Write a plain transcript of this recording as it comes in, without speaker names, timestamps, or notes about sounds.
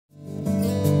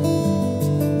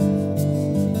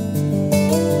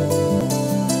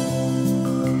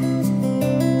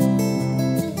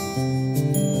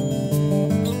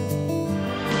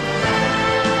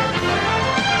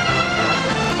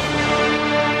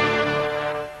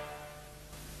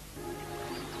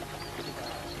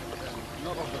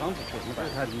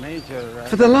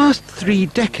For the last 3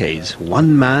 decades,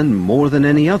 one man more than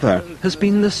any other has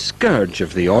been the scourge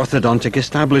of the orthodontic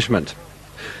establishment.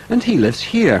 And he lives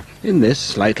here, in this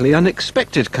slightly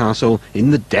unexpected castle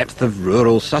in the depth of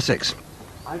rural Sussex.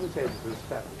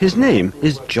 His name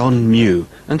is John Mew,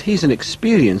 and he's an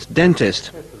experienced dentist.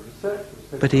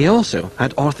 But he also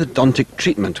had orthodontic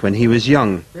treatment when he was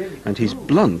young, and he's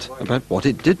blunt about what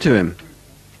it did to him.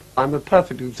 I'm a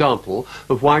perfect example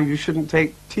of why you shouldn't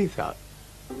take teeth out.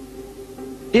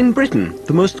 In Britain,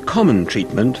 the most common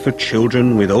treatment for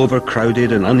children with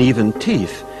overcrowded and uneven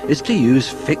teeth is to use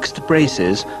fixed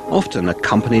braces, often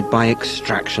accompanied by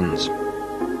extractions.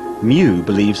 Mew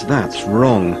believes that's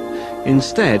wrong.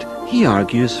 Instead, he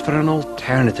argues for an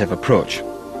alternative approach.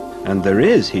 And there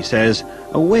is, he says,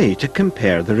 a way to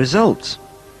compare the results.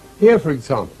 Here, for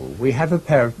example, we have a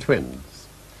pair of twins.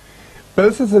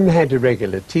 Both of them had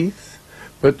irregular teeth,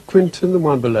 but Quentin, the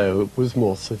one below, was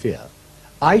more severe.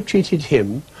 I treated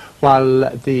him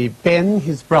while Ben,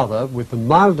 his brother, with the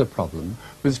milder problem,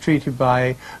 was treated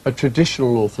by a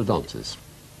traditional orthodontist.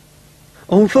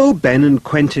 Although Ben and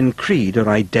Quentin Creed are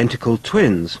identical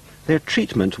twins, their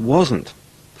treatment wasn't.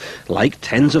 Like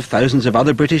tens of thousands of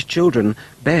other British children,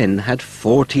 Ben had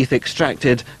 4 teeth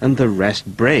extracted and the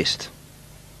rest braced.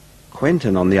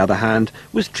 Quentin, on the other hand,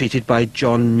 was treated by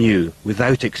John Mew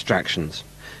without extractions.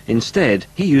 Instead,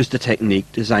 he used a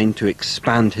technique designed to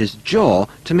expand his jaw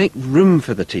to make room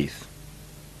for the teeth.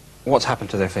 What's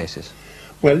happened to their faces?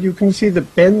 Well, you can see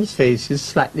that Ben's face is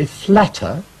slightly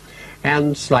flatter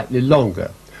and slightly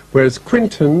longer, whereas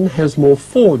Quentin has more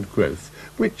forward growth,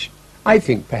 which I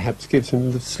think perhaps gives him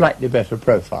a slightly better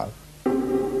profile.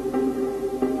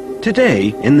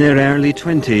 Today, in their early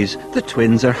 20s, the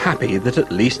twins are happy that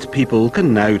at least people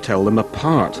can now tell them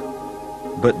apart.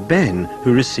 But Ben,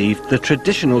 who received the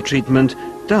traditional treatment,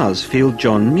 does feel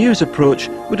John Mew's approach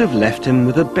would have left him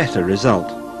with a better result.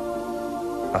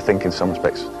 I think in some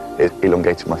respects it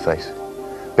elongated my face.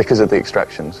 Because of the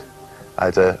extractions,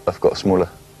 I've got a smaller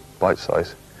bite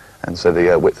size, and so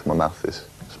the width of my mouth is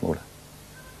smaller.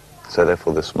 So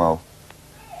therefore the smile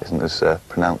isn't as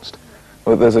pronounced.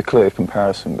 Well, there's a clear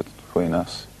comparison between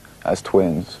us as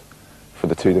twins for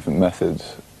the 2 different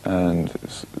methods, and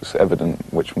it's evident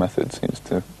which method seems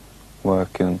to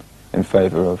work in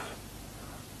favour of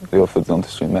the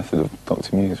orthodontistry method of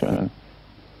Dr. Mew's. Right?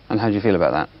 And how do you feel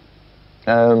about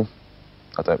that?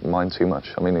 I don't mind too much.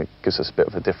 I mean, it gives us a bit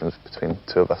of a difference between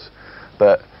the 2 of us.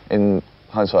 But in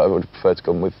hindsight, I would have preferred to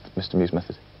go with Mr. Mew's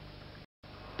method.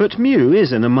 But Mew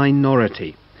is in a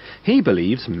minority. He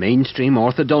believes mainstream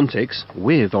orthodontics,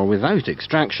 with or without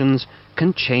extractions,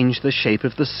 can change the shape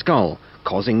of the skull,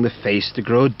 causing the face to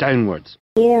grow downwards.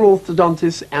 All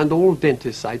orthodontists and all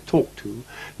dentists I talk to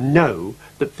know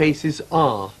that faces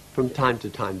are, from time to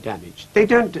time, damaged. They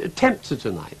don't attempt to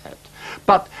deny that.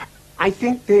 But I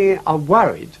think they are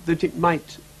worried that it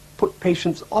might put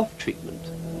patients off treatment.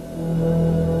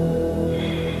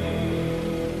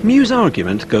 Mew's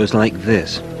argument goes like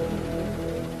this.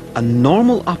 A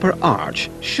normal upper arch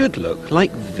should look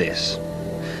like this.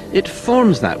 It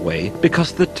forms that way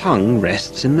because the tongue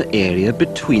rests in the area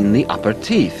between the upper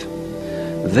teeth.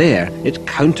 There, it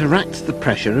counteracts the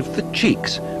pressure of the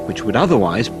cheeks, which would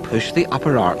otherwise push the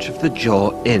upper arch of the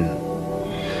jaw in.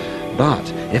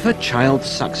 But if a child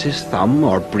sucks his thumb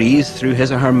or breathes through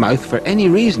his or her mouth for any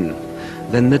reason,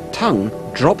 then the tongue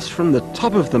drops from the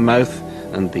top of the mouth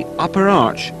and the upper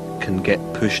arch can get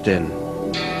pushed in.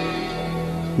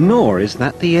 Nor is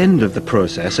that the end of the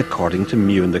process, according to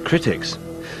Mew and the critics.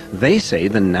 They say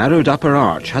the narrowed upper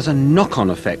arch has a knock-on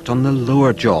effect on the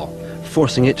lower jaw,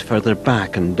 forcing it further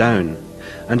back and down.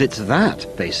 And it's that,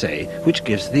 they say, which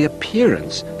gives the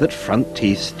appearance that front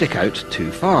teeth stick out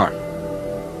too far.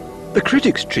 The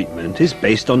critics' treatment is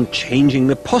based on changing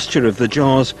the posture of the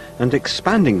jaws and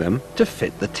expanding them to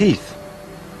fit the teeth.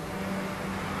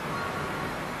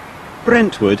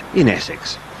 Brentwood in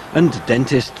Essex, and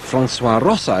dentist Francois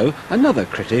Rossau, another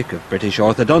critic of British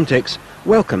orthodontics,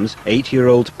 welcomes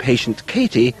 8-year-old patient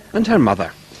Katie and her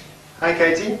mother. Hi,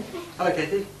 Katie. Hello,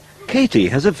 Katie. Katie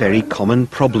has a very common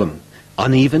problem,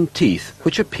 uneven teeth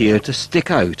which appear to stick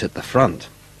out at the front.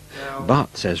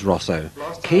 But, says Rossau,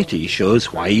 Katie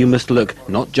shows why you must look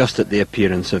not just at the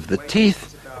appearance of the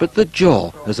teeth, but the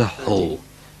jaw as a whole.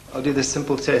 I'll do this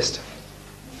simple test.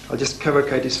 I'll just cover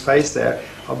Katie's face there.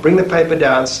 I'll bring the paper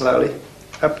down slowly,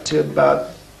 up to about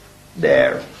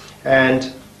there.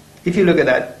 And if you look at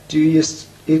that,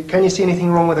 can you see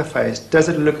anything wrong with her face? Does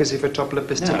it look as if her top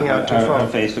lip is sticking out too far? Her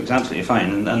face looks absolutely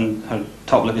fine, and her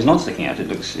top lip is not sticking out. It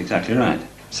looks exactly right.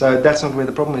 So that's not where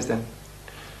the problem is then.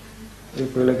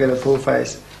 If we look at a full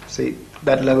face, see,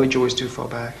 that lower jaw is too far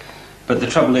back. But the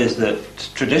trouble is that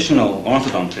traditional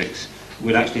orthodontics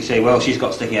would actually say, well, she's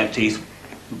got sticking out teeth,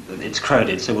 it's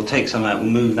crowded, so we'll take some out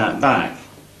and move that back.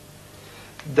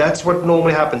 That's what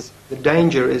normally happens. The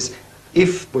danger is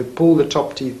if we pull the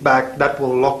top teeth back, that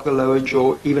will lock the lower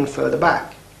jaw even further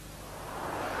back.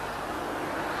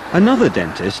 Another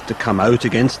dentist to come out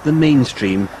against the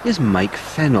mainstream is Mike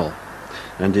Fennell.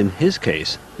 And in his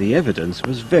case, the evidence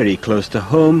was very close to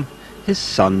home, his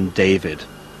son David.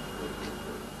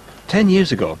 10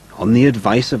 years ago, on the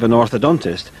advice of an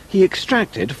orthodontist, he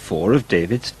extracted 4 of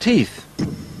David's teeth.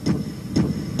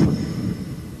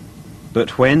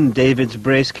 But when David's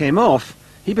brace came off,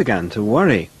 he began to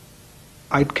worry.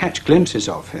 I'd catch glimpses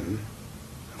of him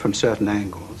from certain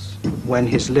angles when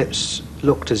his lips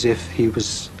looked as if he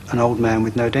was an old man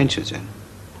with no dentures in.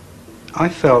 I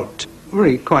felt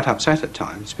really quite upset at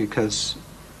times because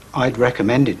I'd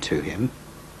recommended to him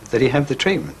that he have the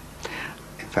treatment.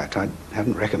 In fact, I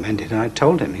hadn't recommended it, I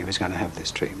told him he was going to have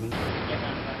this treatment.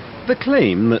 The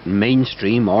claim that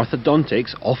mainstream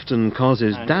orthodontics often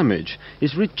causes damage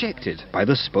is rejected by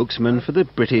the spokesman for the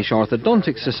British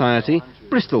Orthodontic Society,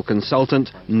 Bristol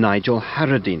consultant Nigel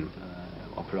Harradine.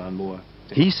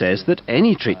 He says that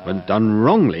any treatment done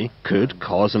wrongly could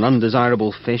cause an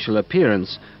undesirable facial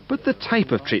appearance, but the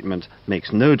type of treatment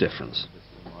makes no difference.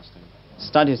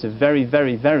 Studies have very,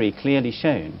 very, very clearly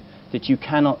shown that you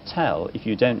cannot tell, if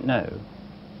you don't know,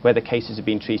 whether cases have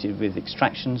been treated with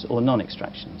extractions or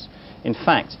non-extractions. In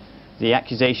fact, the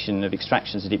accusation of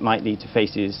extractions that it might lead to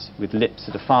faces with lips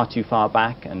that are far too far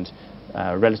back and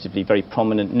relatively very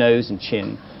prominent nose and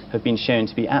chin have been shown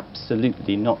to be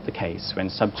absolutely not the case when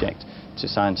subject to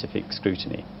scientific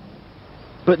scrutiny.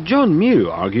 But John Mew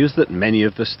argues that many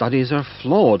of the studies are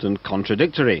flawed and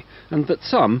contradictory, and that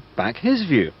some back his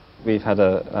view. We've had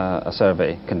a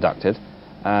survey conducted,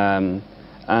 and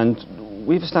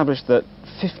we've established that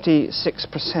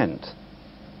 56%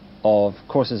 of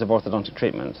courses of orthodontic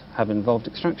treatment have involved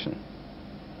extraction.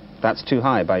 That's too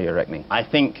high by your reckoning. I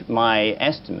think my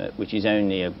estimate, which is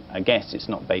only a guess, it's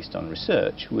not based on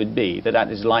research, would be that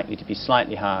that is likely to be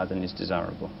slightly higher than is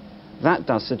desirable. That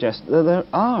does suggest that there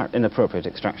are inappropriate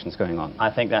extractions going on. I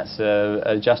think that's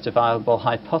a justifiable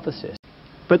hypothesis.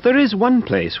 But there is one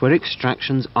place where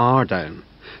extractions are down.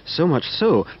 So much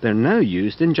so, they're now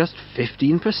used in just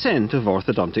 15% of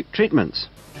orthodontic treatments.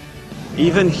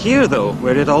 Even here, though,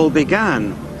 where it all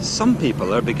began, some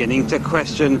people are beginning to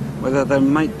question whether there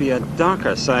might be a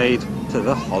darker side to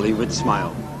the Hollywood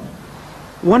smile.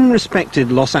 One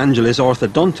respected Los Angeles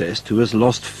orthodontist who has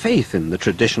lost faith in the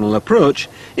traditional approach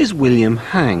is William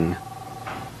Hang.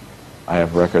 I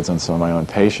have records on some of my own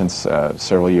patients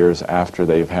several years after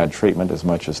they've had treatment, as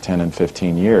much as 10 and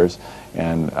 15 years,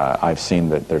 and I've seen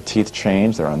that their teeth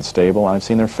change, they're unstable, and I've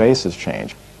seen their faces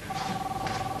change.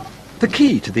 The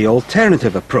key to the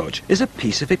alternative approach is a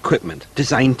piece of equipment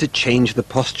designed to change the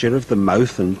posture of the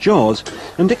mouth and jaws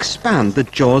and expand the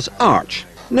jaw's arch,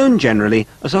 known generally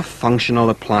as a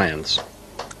functional appliance.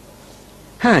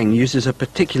 Hang uses a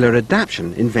particular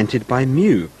adaptation invented by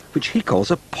Mew, which he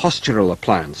calls a postural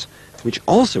appliance, which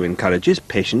also encourages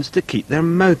patients to keep their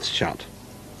mouths shut.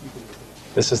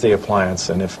 This is the appliance,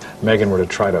 and if Megan were to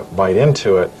try to bite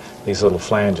into it, these little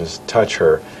flanges touch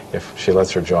her. If she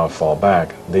lets her jaw fall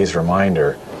back, these remind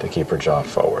her to keep her jaw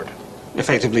forward.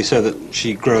 Effectively so that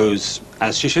she grows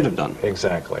as she should have done.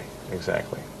 Exactly,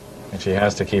 exactly. And she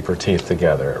has to keep her teeth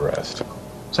together at rest.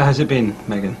 So how's it been,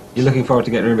 Megan? You looking forward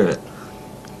to getting rid of it?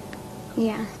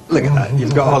 Yeah. Look at that,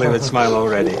 you've got a Hollywood smile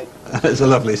already. It's a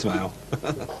lovely smile.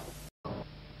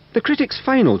 The critic's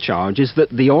final charge is that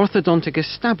the orthodontic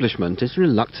establishment is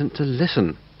reluctant to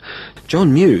listen.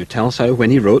 John Mew tells how when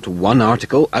he wrote one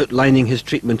article outlining his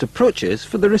treatment approaches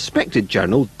for the respected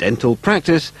journal Dental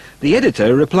Practice, the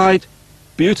editor replied,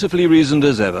 "Beautifully reasoned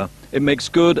as ever, it makes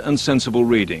good and sensible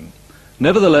reading.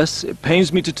 Nevertheless, it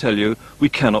pains me to tell you we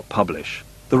cannot publish.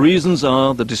 The reasons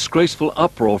are the disgraceful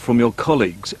uproar from your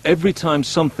colleagues every time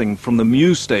something from the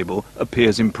Mew stable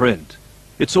appears in print.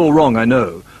 It's all wrong, I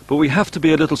know, but we have to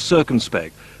be a little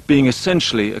circumspect, being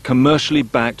essentially a commercially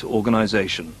backed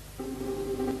organization."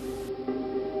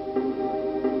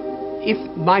 If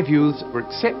my views were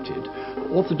accepted,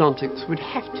 orthodontics would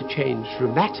have to change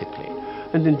dramatically.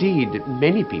 And indeed,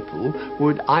 many people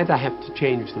would either have to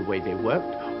change the way they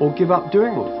worked or give up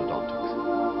doing orthodontics.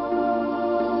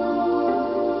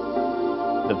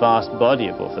 The vast body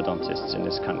of orthodontists in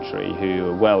this country who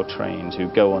are well trained, who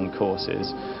go on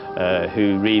courses,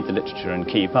 who read the literature and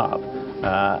keep up,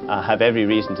 have every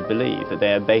reason to believe that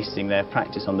they are basing their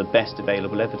practice on the best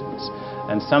available evidence.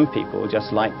 And some people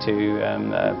just like to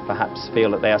perhaps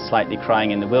feel that they are slightly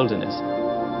crying in the wilderness.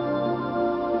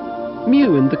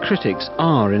 Mew and the critics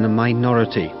are in a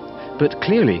minority, but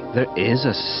clearly there is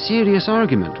a serious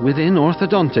argument within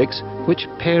orthodontics which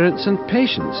parents and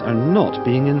patients are not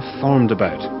being informed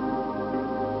about.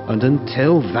 And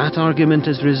until that argument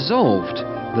is resolved,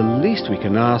 the least we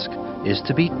can ask is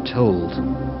to be told.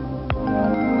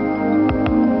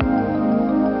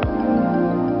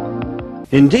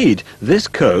 Indeed, this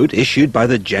code issued by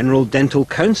the General Dental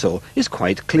Council is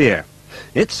quite clear.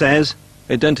 It says,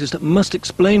 a dentist must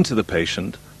explain to the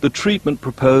patient the treatment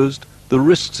proposed, the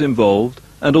risks involved,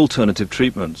 and alternative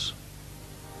treatments.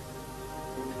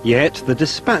 Yet the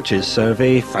Dispatches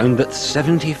survey found that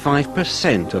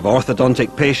 75% of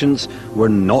orthodontic patients were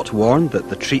not warned that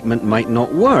the treatment might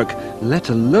not work, let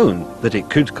alone that it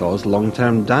could cause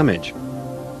long-term damage.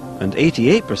 And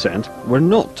 88% were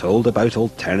not told about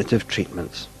alternative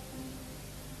treatments.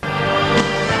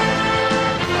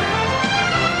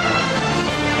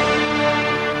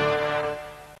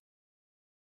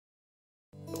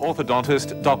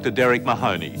 Orthodontist Dr. Derek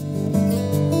Mahony.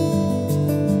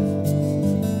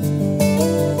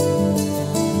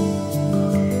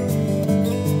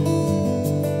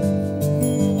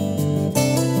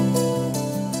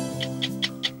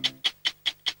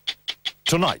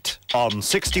 Tonight on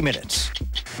 60 Minutes.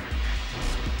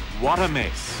 What a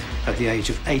mess. At the age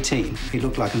of 18, he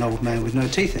looked like an old man with no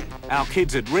teeth in. Our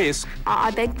kids at risk. I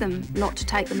begged them not to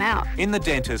take them out. In the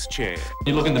dentist chair.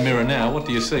 You look in the mirror now, what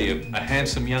do you see? A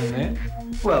handsome young man?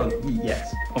 Well,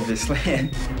 yes, obviously.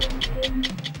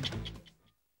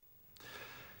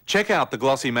 Check out the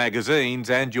glossy magazines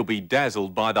and you'll be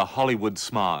dazzled by the Hollywood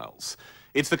smiles.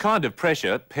 It's the kind of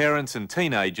pressure parents and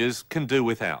teenagers can do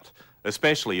without,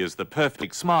 especially as the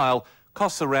perfect smile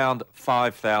costs around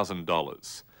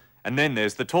 $5,000. And then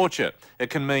there's the torture.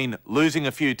 It can mean losing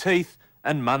a few teeth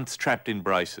and months trapped in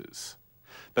braces.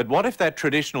 But what if that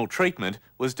traditional treatment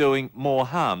was doing more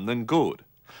harm than good?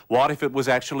 What if it was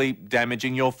actually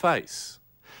damaging your face?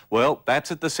 Well,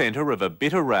 that's at the centre of a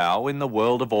bitter row in the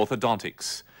world of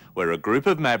orthodontics, where a group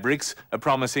of mavericks are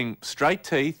promising straight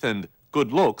teeth and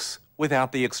good looks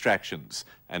without the extractions,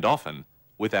 and often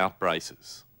without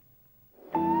braces.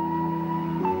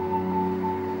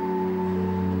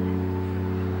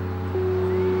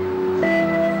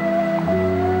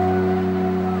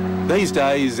 These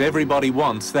days, everybody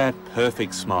wants that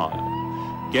perfect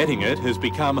smile. Getting it has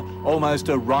become almost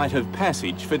a rite of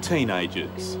passage for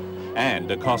teenagers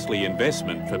and a costly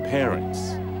investment for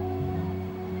parents.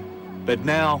 But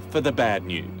now for the bad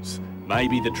news.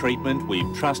 Maybe the treatment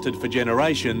we've trusted for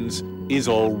generations is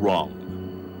all wrong.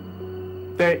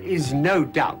 There is no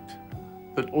doubt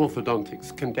that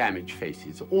orthodontics can damage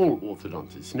faces. All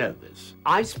orthodontists know this.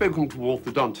 I've spoken to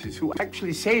orthodontists who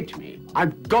actually say to me,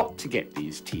 I've got to get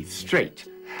these teeth straight.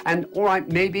 And all right,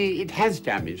 maybe it has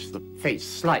damaged the face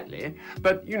slightly,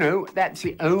 but you know, that's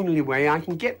the only way I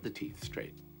can get the teeth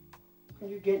straight. Can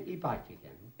you gently bite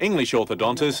again? English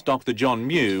orthodontist Dr. John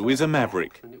Mew is a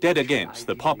maverick, dead against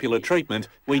the popular treatment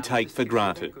we take for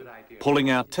granted, pulling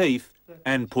out teeth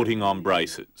and putting on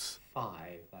braces.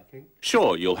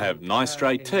 Sure, you'll have nice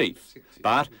straight teeth,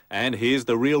 but, and here's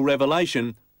the real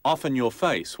revelation, often your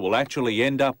face will actually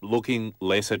end up looking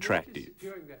less attractive.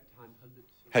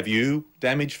 Have you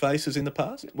damaged faces in the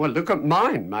past? Well, look at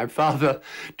mine. My father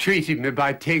treated me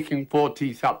by taking 4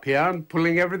 teeth up here and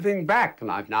pulling everything back,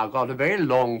 and I've now got a very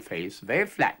long face, very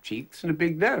flat cheeks, and a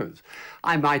big nose.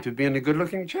 I might have been a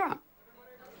good-looking chap.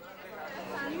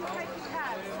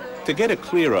 To get a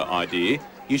clearer idea,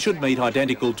 you should meet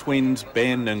identical twins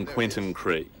Ben and Quentin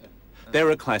Creed.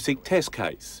 They're a classic test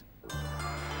case.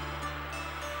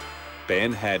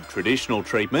 Ben had traditional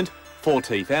treatment, 4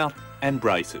 teeth out and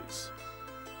braces.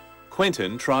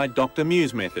 Quentin tried Dr.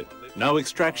 Mew's method, no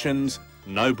extractions,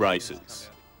 no braces.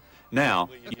 Now,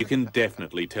 you can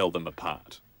definitely tell them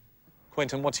apart.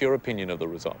 Quentin, what's your opinion of the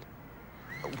result?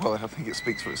 Well, I think it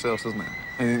speaks for itself, doesn't it?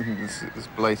 I mean, it's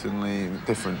blatantly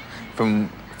different from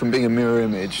being a mirror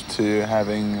image to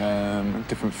having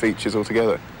different features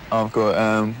altogether. I've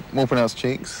got more pronounced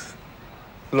cheeks,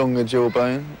 longer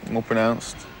jawbone, more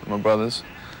pronounced than my brother's,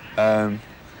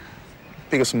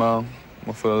 bigger smile,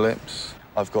 more full of lips.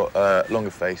 I've got a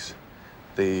longer face,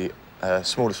 the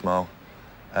smaller smile,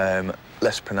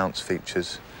 less pronounced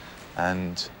features,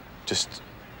 and just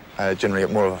generally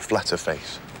more of a flatter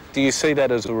face. Do you see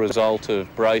that as a result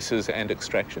of braces and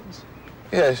extractions?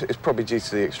 Yeah, it's probably due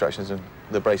to the extractions and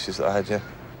the braces that I had, yeah.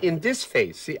 In this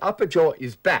face, the upper jaw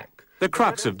is back. The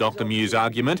crux of Dr. Mew's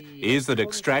argument is that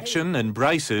extraction and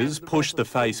braces push the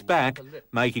face back,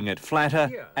 making it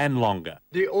flatter and longer.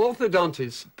 The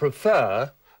orthodontists prefer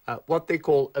what they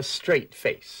call a straight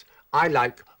face. I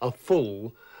like a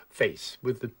full, face,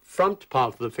 with the front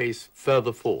part of the face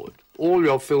further forward. All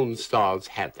your film stars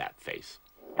have that face.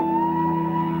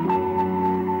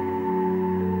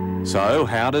 So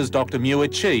how does Dr. Mew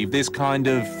achieve this kind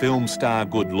of film star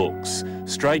good looks?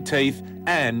 Straight teeth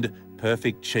and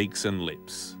perfect cheeks and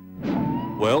lips.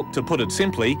 Well, to put it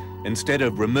simply, instead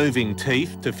of removing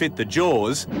teeth to fit the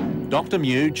jaws, Dr.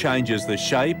 Mew changes the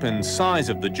shape and size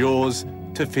of the jaws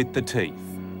to fit the teeth.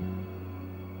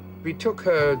 We took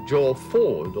her jaw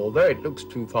forward, although it looks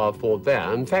too far forward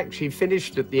there. In fact, she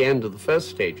finished at the end of the first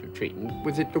stage of treatment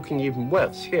with it looking even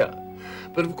worse here.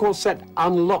 But of course that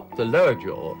unlocked the lower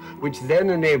jaw, which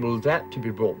then enabled that to be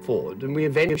brought forward, and we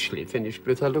eventually finished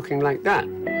with her looking like that.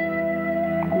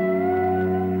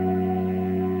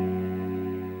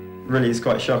 Really, it's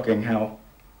quite shocking how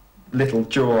little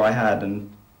jaw I had and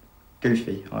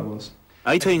goofy I was.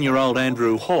 18-year-old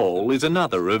Andrew Hall is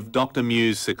another of Dr.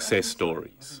 Mew's success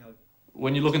stories.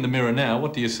 When you look in the mirror now,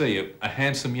 what do you see? A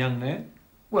handsome young man?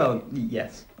 Well,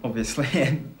 yes,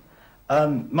 obviously.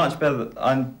 Much better.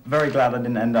 I'm very glad I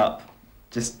didn't end up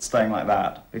just staying like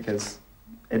that, because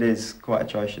it is quite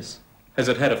atrocious. Has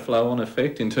it had a flow-on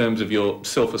effect in terms of your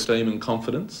self-esteem and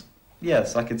confidence?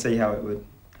 Yes, I could see how it would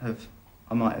have.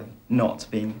 I might have not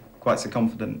been quite so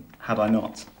confident had I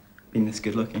not been this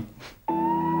good looking.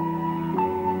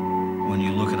 When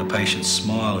you look at a patient's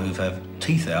smile who have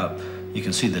teeth out, you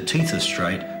can see the teeth are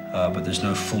straight, but there's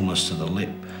no fullness to the lip.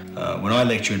 When I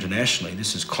lecture internationally,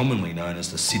 this is commonly known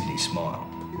as the Sydney smile.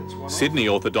 Sydney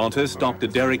orthodontist Dr.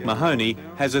 Derek Mahony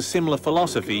has a similar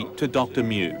philosophy to Dr.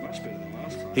 Mew.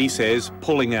 He says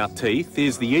pulling out teeth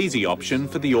is the easy option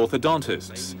for the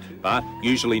orthodontists, but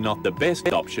usually not the best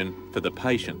option for the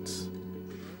patients.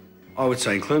 I would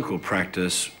say in clinical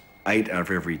practice, 8 out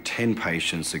of every 10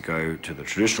 patients that go to the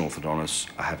traditional orthodontist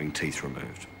are having teeth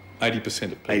removed.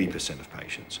 80% of people? 80% of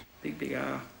patients. Big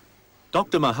R.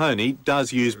 Dr. Mahony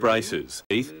does use braces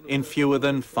in fewer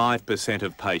than 5%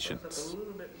 of patients.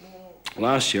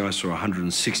 Last year I saw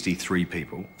 163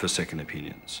 people for second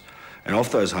opinions. And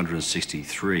of those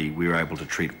 163, we were able to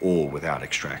treat all without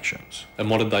extractions.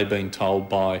 And what had they been told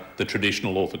by the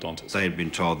traditional orthodontist? They had been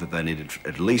told that they needed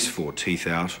at least 4 teeth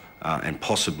out and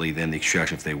possibly then the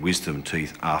extraction of their wisdom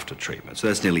teeth after treatment. So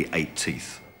that's nearly 8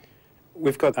 teeth.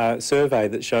 We've got a survey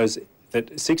that shows that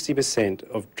 60%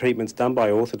 of treatments done by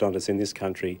orthodontists in this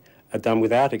country are done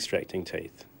without extracting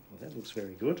teeth. Well, that looks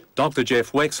very good. Dr.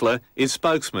 Jeff Wexler is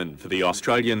spokesman for the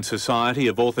Australian Society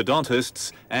of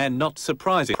Orthodontists, and not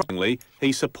surprisingly,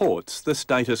 he supports the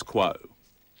status quo.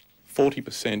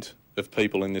 40% of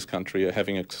people in this country are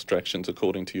having extractions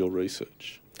according to your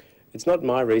research. It's not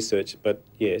my research, but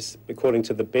yes, according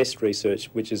to the best research,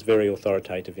 which is very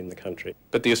authoritative in the country.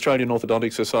 But the Australian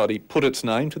Orthodontic Society put its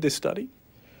name to this study?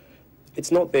 It's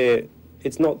not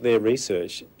their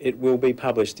research. It will be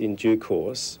published in due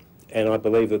course, and I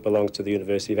believe it belongs to the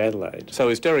University of Adelaide. So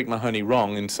is Derek Mahony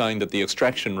wrong in saying that the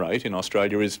extraction rate in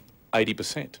Australia is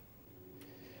 80%?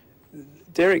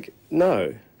 Derek,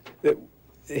 no.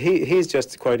 He's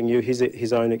just quoting you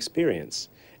his own experience.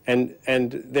 And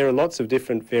there are lots of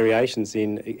different variations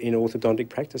in orthodontic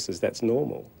practices. That's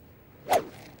normal.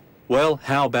 Well,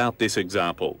 how about this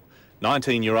example?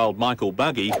 19-year-old Michael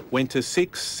Buggy went to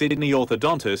 6 Sydney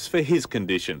orthodontists for his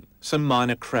condition, some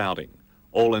minor crowding.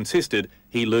 All insisted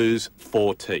he lose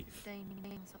 4 teeth.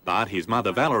 But his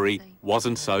mother Valerie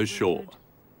wasn't so sure.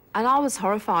 And I was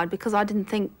horrified because I didn't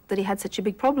think that he had such a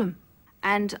big problem.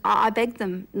 And I begged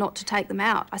them not to take them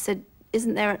out. I said,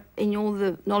 isn't there, in all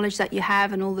the knowledge that you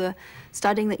have and all the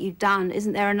studying that you've done,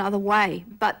 isn't there another way?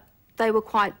 But they were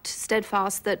quite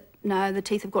steadfast that, no, the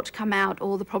teeth have got to come out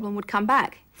or the problem would come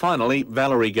back. Finally,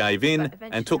 Valerie gave in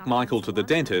and took Michael to the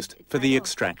dentist for the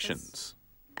extractions.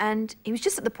 And he was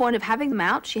just at the point of having them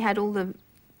out. She had all the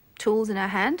tools in her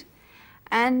hand.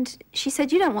 And she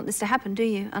said, you don't want this to happen, do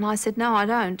you? And I said, no, I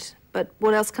don't. But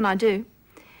what else can I do?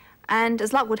 And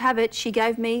as luck would have it, she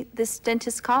gave me this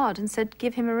dentist's card and said,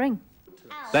 give him a ring.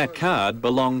 That card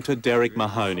belonged to Derek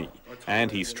Mahony,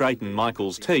 and he straightened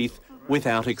Michael's teeth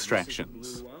without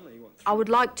extractions. I would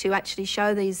like to actually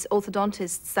show these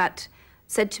orthodontists that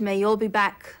said to me, you'll be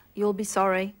back, you'll be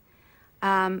sorry.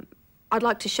 I'd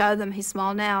like to show them his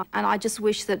smile now, and I just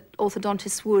wish that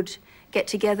orthodontists would get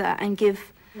together and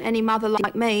give any mother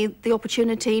like me the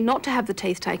opportunity not to have the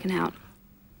teeth taken out.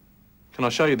 Can I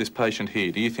show you this patient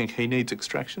here? Do you think he needs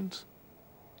extractions?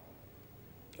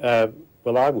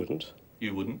 Well, I wouldn't.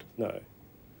 You wouldn't? No.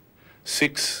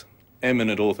 6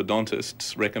 eminent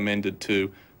orthodontists recommended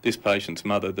to this patient's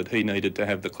mother that he needed to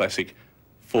have the classic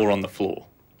 4 on the floor.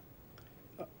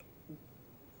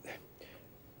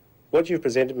 What you've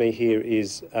presented me here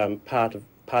is part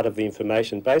part of the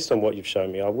information. Based on what you've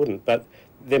shown me, I wouldn't. But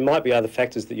there might be other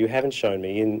factors that you haven't shown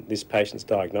me in this patient's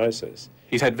diagnosis.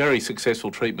 He's had very successful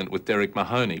treatment with Derek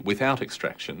Mahony without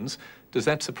extractions. Does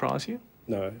that surprise you?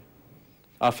 No.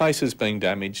 Are faces being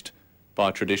damaged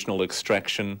by traditional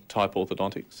extraction type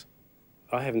orthodontics?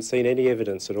 I haven't seen any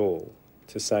evidence at all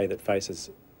to say that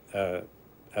faces are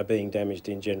being damaged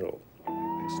in general.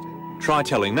 Try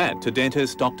telling that to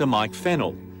dentist Dr. Mike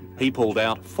Fennell. He pulled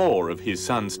out 4 of his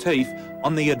son's teeth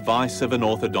on the advice of an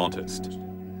orthodontist.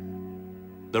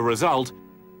 The result,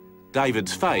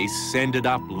 David's face ended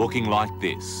up looking like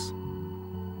this.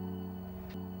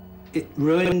 It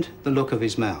ruined the look of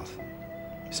his mouth.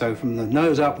 So from the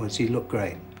nose upwards, he looked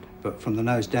great, but from the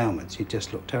nose downwards, he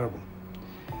just looked terrible.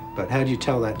 But how do you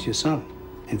tell that to your son?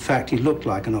 In fact, he looked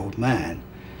like an old man.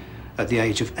 At the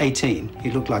age of 18,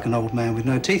 he looked like an old man with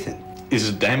no teeth in.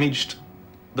 Is damaged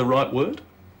the right word?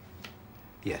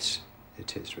 Yes,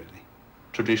 it is really.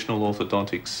 Traditional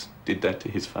orthodontics did that to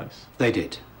his face? They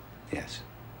did, yes.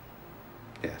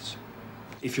 Yes.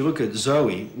 If you look at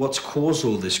Zoe, what's caused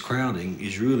all this crowding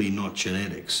is really not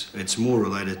genetics. It's more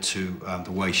related to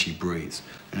the way she breathes.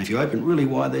 And if you open really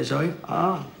wide there, Zoe,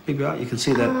 big out, you can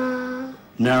see that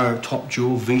narrow top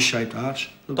jaw, V-shaped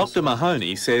arch. Dr.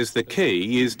 Mahony says the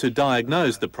key is to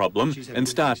diagnose the problem and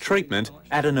start treatment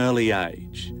at an early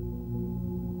age.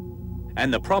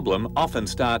 And the problem often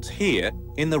starts here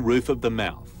in the roof of the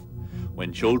mouth.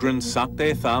 When children suck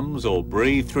their thumbs or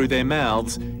breathe through their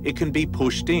mouths, it can be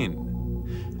pushed in.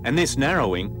 And this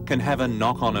narrowing can have a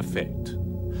knock-on effect.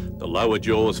 The lower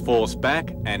jaws force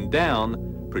back and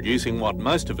down, producing what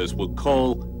most of us would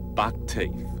call buck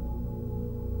teeth.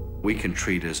 We can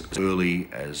treat as early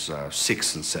as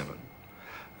 6 and 7.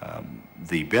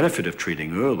 The benefit of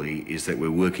treating early is that we're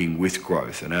working with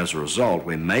growth, and as a result,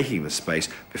 we're making the space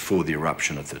before the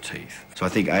eruption of the teeth. So I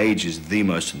think age is the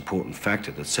most important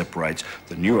factor that separates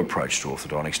the new approach to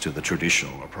orthodontics to the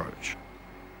traditional approach.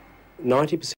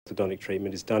 90% of orthodontic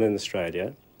treatment is done in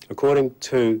Australia according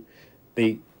to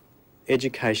the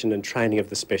education and training of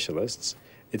the specialists.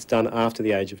 It's done after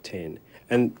the age of 10.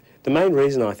 And the main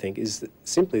reason, I think, is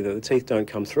simply that the teeth don't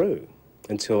come through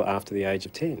until after the age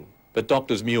of 10. But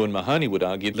Doctors Mew and Mahony would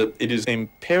argue that it is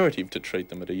imperative to treat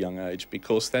them at a young age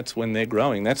because that's when they're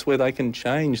growing. That's where they can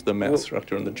change the mouth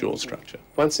structure and the jaw structure.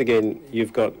 Once again,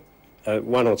 you've got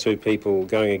 1 or 2 people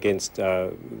going against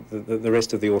the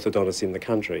rest of the orthodontists in the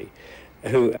country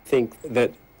who think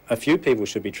that a few people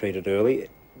should be treated early.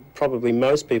 Probably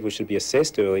most people should be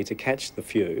assessed early to catch the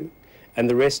few, and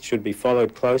the rest should be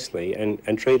followed closely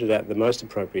and treated at the most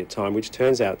appropriate time, which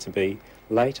turns out to be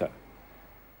later.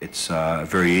 It's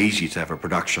very easy to have a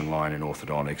production line in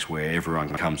orthodontics where everyone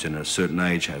comes in at a certain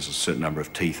age, has a certain number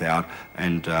of teeth out,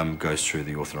 and goes through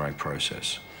the orthodontic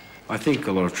process. I think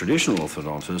a lot of traditional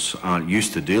orthodontists aren't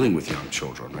used to dealing with young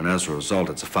children, and as a result,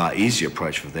 it's a far easier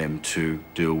approach for them to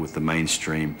deal with the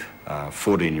mainstream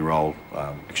 14-year-old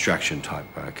extraction type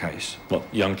case. Well,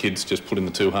 young kids just put in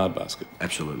the too hard basket.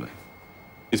 Absolutely.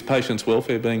 Is patients'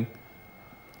 welfare being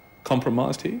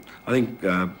compromised here? I think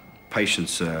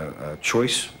patients'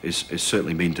 choice is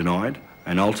certainly been denied,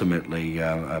 and ultimately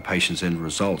patients' end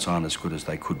results aren't as good as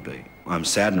they could be. I'm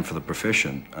saddened for the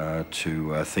profession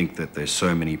to think that there's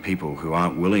so many people who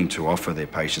aren't willing to offer their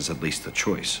patients at least the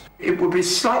choice. It would be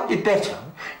slightly better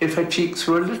if her cheeks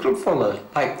were a little fuller,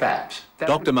 like that.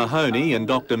 Dr. Mahony and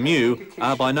Dr. Mew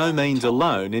are by no means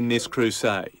alone in this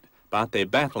crusade, but they're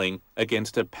battling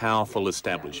against a powerful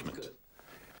establishment.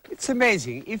 It's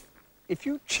amazing. If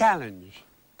you challenge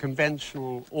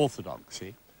conventional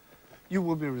orthodoxy, you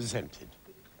will be resented.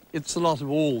 It's the lot of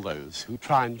all those who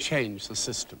try and change the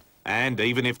system. And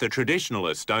even if the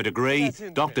traditionalists don't agree,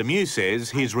 Dr. Mew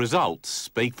says his results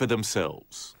speak for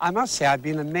themselves. I must say I've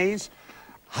been amazed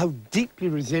how deeply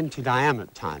resented I am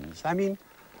at times. I mean,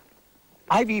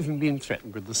 I've even been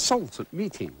threatened with assault at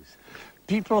meetings.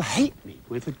 People hate me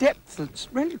with a depth that's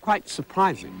really quite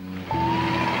surprising.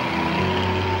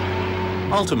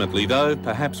 Ultimately, though,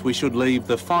 perhaps we should leave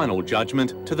the final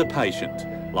judgment to the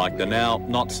patient, like the now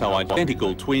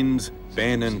not-so-identical twins,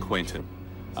 Ben and Quentin.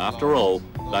 After all,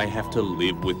 they have to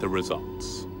live with the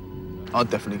results. I'd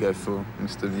definitely go for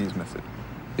Mr. Mew's method.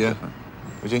 Yeah.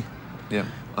 Would you? Yeah.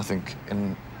 I think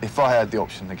if I had the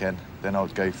option again, then I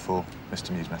would go for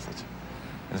Mr. Mew's method.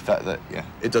 And the fact that, yeah,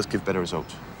 it does give better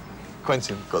results.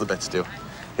 Quentin got the better deal.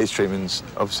 His treatment's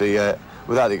obviously,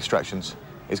 without the extractions,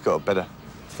 he's got better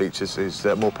features. He's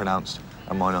more pronounced,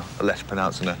 and mine are less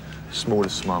pronounced and a smaller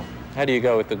smile. How do you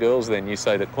go with the girls then? You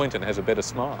say that Quentin has a better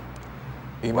smile.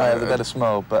 He may have a better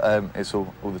smile, but it's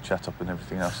all the chat up and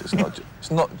everything else.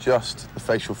 It's not just the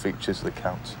facial features that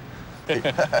count.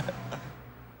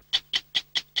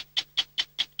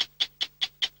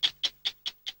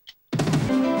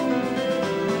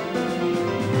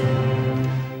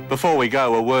 Before we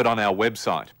go, a word on our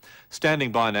website. Standing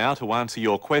by now to answer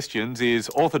your questions is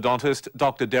orthodontist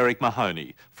Dr. Derek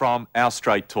Mahony from Our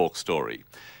Straight Talk Story.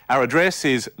 Our address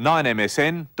is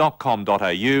 9msn.com.au,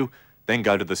 then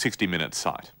go to the 60 Minutes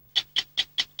site.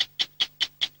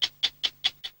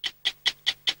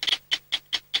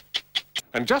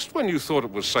 And just when you thought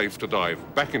it was safe to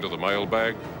dive back into the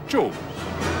mailbag, Jules.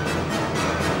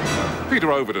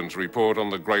 Peter Overton's report on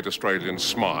the Great Australian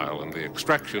Smile and the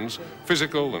extractions,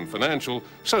 physical and financial,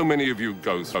 so many of you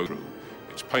go through.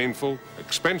 It's painful,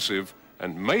 expensive,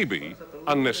 and maybe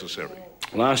unnecessary.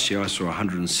 Last year I saw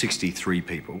 163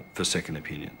 people for second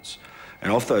opinions.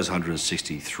 And of those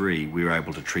 163, we were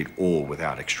able to treat all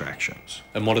without extractions.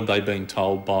 And what had they been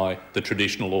told by the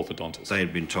traditional orthodontist? They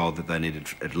had been told that they needed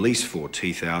at least 4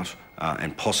 teeth out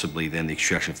and possibly then the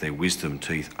extraction of their wisdom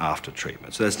teeth after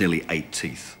treatment. So that's nearly 8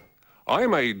 teeth.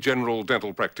 I'm a general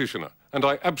dental practitioner, and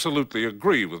I absolutely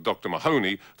agree with Dr.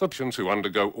 Mahony that patients who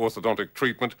undergo orthodontic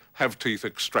treatment have teeth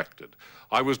extracted.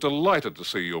 I was delighted to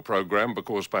see your program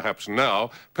because perhaps now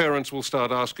parents will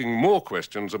start asking more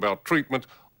questions about treatment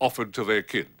offered to their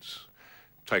kids.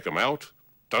 Take them out,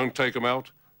 don't take them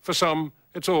out. For some,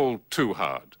 it's all too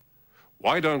hard.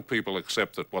 Why don't people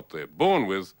accept that what they're born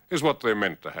with is what they're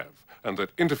meant to have, and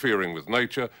that interfering with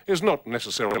nature is not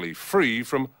necessarily free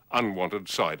from unwanted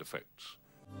side effects?